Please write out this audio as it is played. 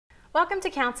Welcome to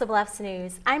Council Bluffs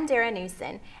News. I'm Dara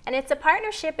Newson, and it's a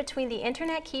partnership between the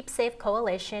Internet Keepsafe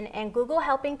Coalition and Google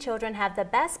helping children have the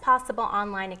best possible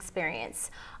online experience.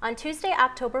 On Tuesday,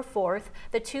 October 4th,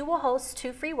 the two will host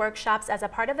 2 free workshops as a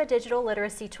part of a digital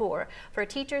literacy tour for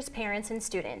teachers, parents, and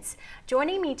students.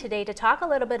 Joining me today to talk a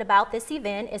little bit about this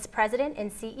event is President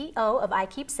and CEO of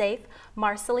iKeepSafe,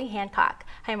 Marcely Hancock.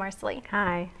 Hi, Marcely.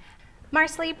 Hi.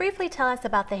 Marcely, briefly tell us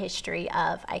about the history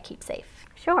of iKeepSafe.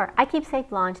 Sure. iKeepSafe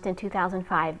launched in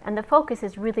 2005, and the focus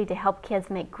is really to help kids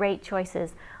make great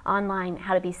choices online,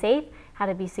 how to be safe, how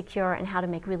to be secure, and how to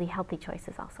make really healthy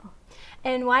choices also.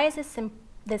 And why is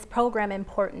this program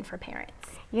important for parents?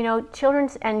 You know, children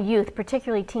and youth,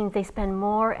 particularly teens, they spend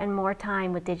more and more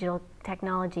time with digital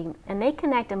technology, and they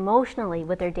connect emotionally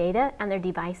with their data and their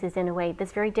devices in a way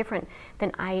that's very different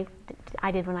than I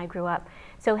did when I grew up.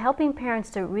 So helping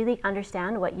parents to really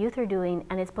understand what youth are doing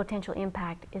and its potential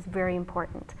impact is very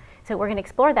important. So we're going to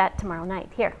explore that tomorrow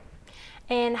night here.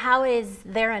 And how is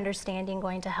their understanding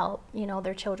going to help,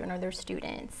 their children or their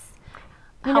students?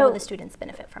 How will the students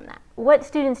benefit from that? What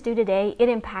students do today, it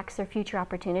impacts their future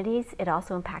opportunities. It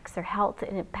also impacts their health.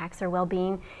 It impacts their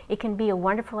well-being. It can be a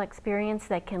wonderful experience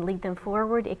that can lead them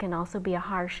forward. It can also be a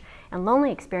harsh and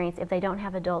lonely experience if they don't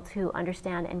have adults who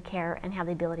understand and care and have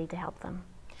the ability to help them.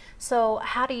 So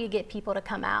how do you get people to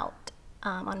come out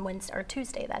on Wednesday or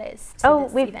Tuesday, that is, to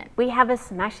this event? We have a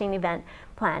smashing event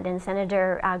planned, and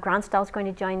Senator Gronsdahl is going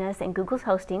to join us, and Google's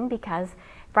hosting, because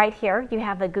right here you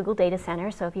have a Google data center.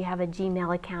 So if you have a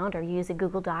Gmail account or use a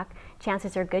Google Doc,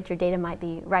 chances are good your data might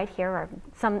be right here, or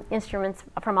some instruments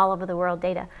from all over the world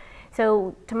data.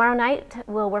 So tomorrow night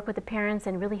we'll work with the parents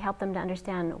and really help them to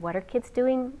understand what are kids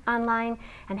doing online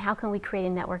and how can we create a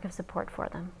network of support for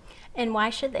them. And why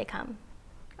should they come?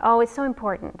 Oh, it's so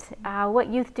important. What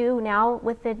youth do now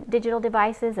with the digital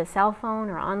devices, a cell phone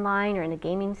or online or in a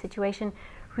gaming situation,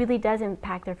 really does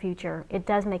impact their future. It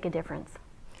does make a difference.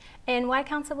 And why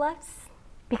Council Bluffs?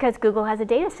 Because Google has a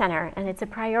data center and it's a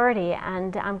priority,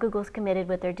 and Google's committed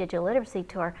with their digital literacy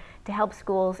tour to help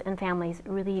schools and families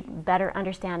really better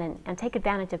understand and take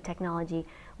advantage of technology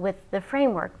with the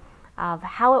framework of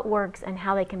how it works and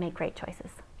how they can make great choices.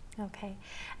 Okay.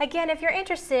 Again, if you're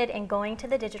interested in going to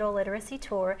the Digital Literacy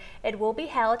Tour, it will be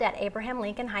held at Abraham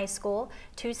Lincoln High School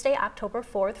Tuesday, October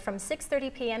 4th from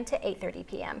 6:30 p.m. to 8:30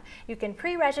 p.m. You can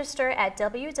pre-register at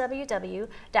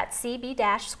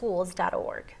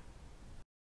www.cb-schools.org.